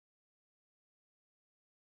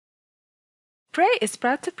Prey is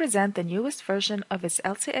proud to present the newest version of its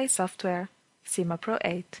LCA software, SimaPro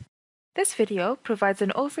 8. This video provides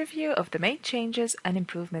an overview of the main changes and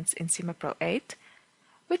improvements in SimaPro 8,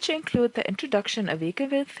 which include the introduction of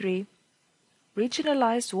ecoinvent 3,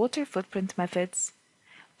 regionalized water footprint methods,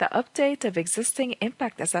 the update of existing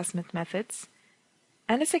impact assessment methods,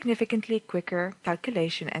 and a significantly quicker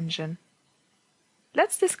calculation engine.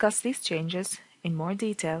 Let's discuss these changes in more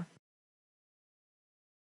detail.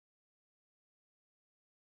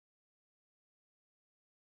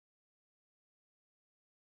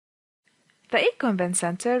 The ecoinvent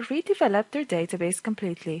Center redeveloped their database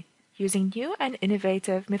completely, using new and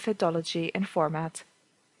innovative methodology and format.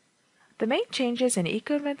 The main changes in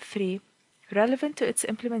ecoinvent 3, relevant to its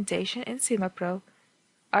implementation in SimaPro,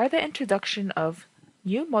 are the introduction of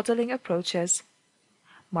new modeling approaches,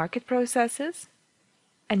 market processes,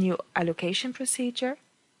 a new allocation procedure,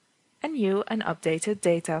 and new and updated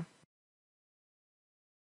data.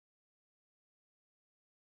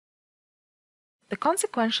 The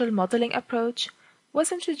consequential modeling approach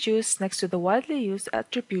was introduced next to the widely used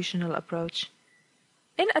attributional approach.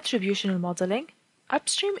 In attributional modeling,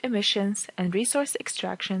 upstream emissions and resource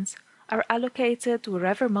extractions are allocated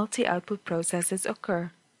wherever multi-output processes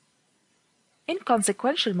occur. In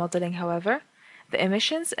consequential modeling, however, the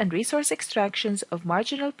emissions and resource extractions of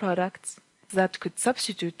marginal products that could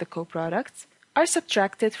substitute the co-products are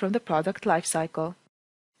subtracted from the product lifecycle.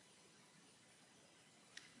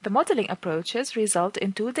 The modeling approaches result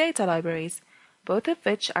in two data libraries, both of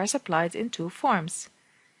which are supplied in two forms,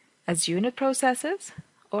 as unit processes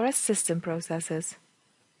or as system processes.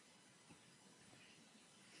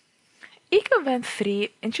 ecoinvent 3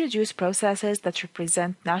 introduced processes that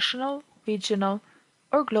represent national, regional,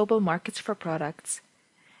 or global markets for products.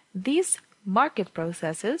 These market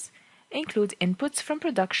processes include inputs from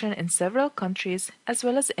production in several countries as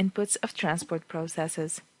well as inputs of transport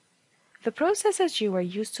processes. The processes you are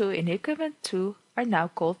used to in ecoinvent 2 are now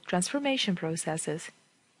called transformation processes.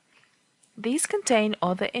 These contain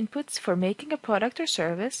all the inputs for making a product or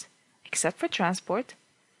service, except for transport,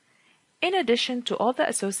 in addition to all the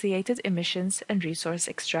associated emissions and resource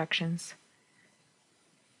extractions.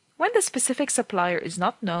 When the specific supplier is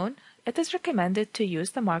not known, it is recommended to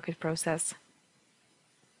use the market process.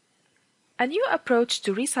 A new approach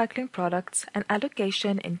to recycling products and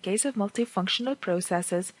allocation in case of multifunctional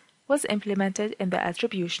processes was implemented in the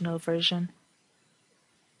attributional version.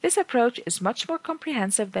 This approach is much more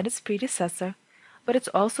comprehensive than its predecessor, but it's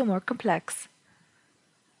also more complex.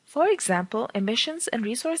 For example, emissions and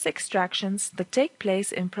resource extractions that take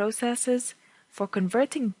place in processes for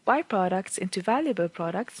converting byproducts into valuable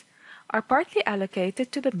products are partly allocated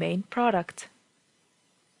to the main product.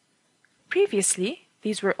 Previously,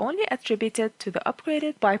 these were only attributed to the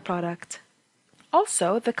upgraded byproduct.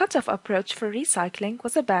 Also, the cutoff approach for recycling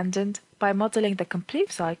was abandoned by modeling the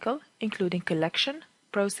complete cycle, including collection,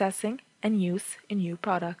 processing, and use in new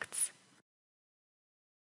products.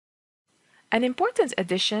 An important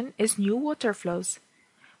addition is new water flows,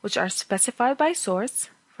 which are specified by source,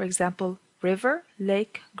 for example, river,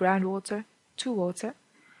 lake, groundwater, to water,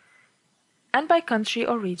 and by country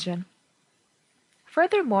or region.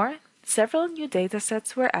 Furthermore, several new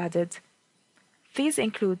datasets were added. These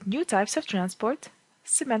include new types of transport,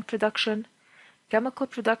 cement production, chemical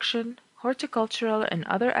production, horticultural and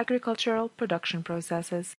other agricultural production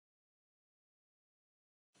processes.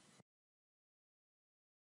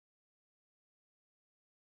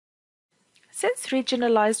 Since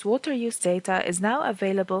regionalized water use data is now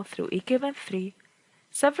available through ecoinvent 3,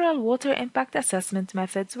 several water impact assessment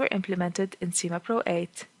methods were implemented in SimaPro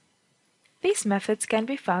 8. These methods can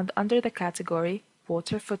be found under the category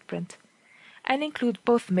Water Footprint, and include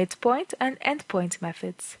both midpoint and endpoint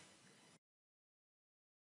methods.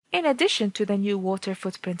 In addition to the new water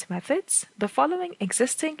footprint methods, the following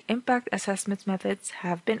existing impact assessment methods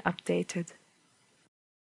have been updated.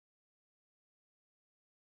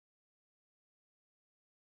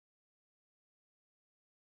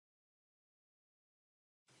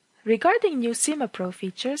 Regarding new SimaPro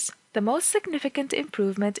features, the most significant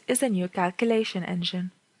improvement is a new calculation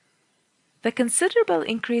engine. The considerable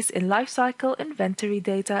increase in lifecycle inventory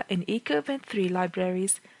data in ecoinvent 3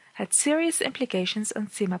 libraries had serious implications on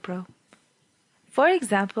SimaPro. For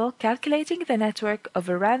example, calculating the network of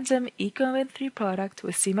a random ecoinvent 3 product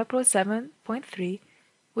with SimaPro 7.3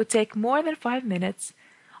 would take more than 5 minutes,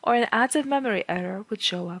 or an added memory error would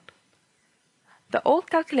show up. The old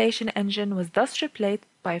calculation engine was thus replaced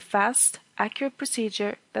by a fast, accurate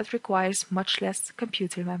procedure that requires much less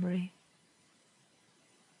computer memory.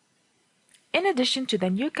 In addition to the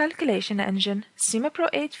new calculation engine, SimaPro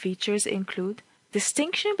 8 features include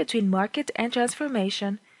distinction between market and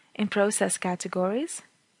transformation in process categories,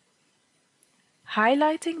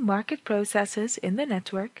 highlighting market processes in the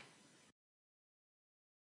network,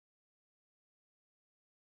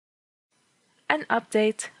 an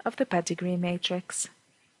update of the pedigree matrix.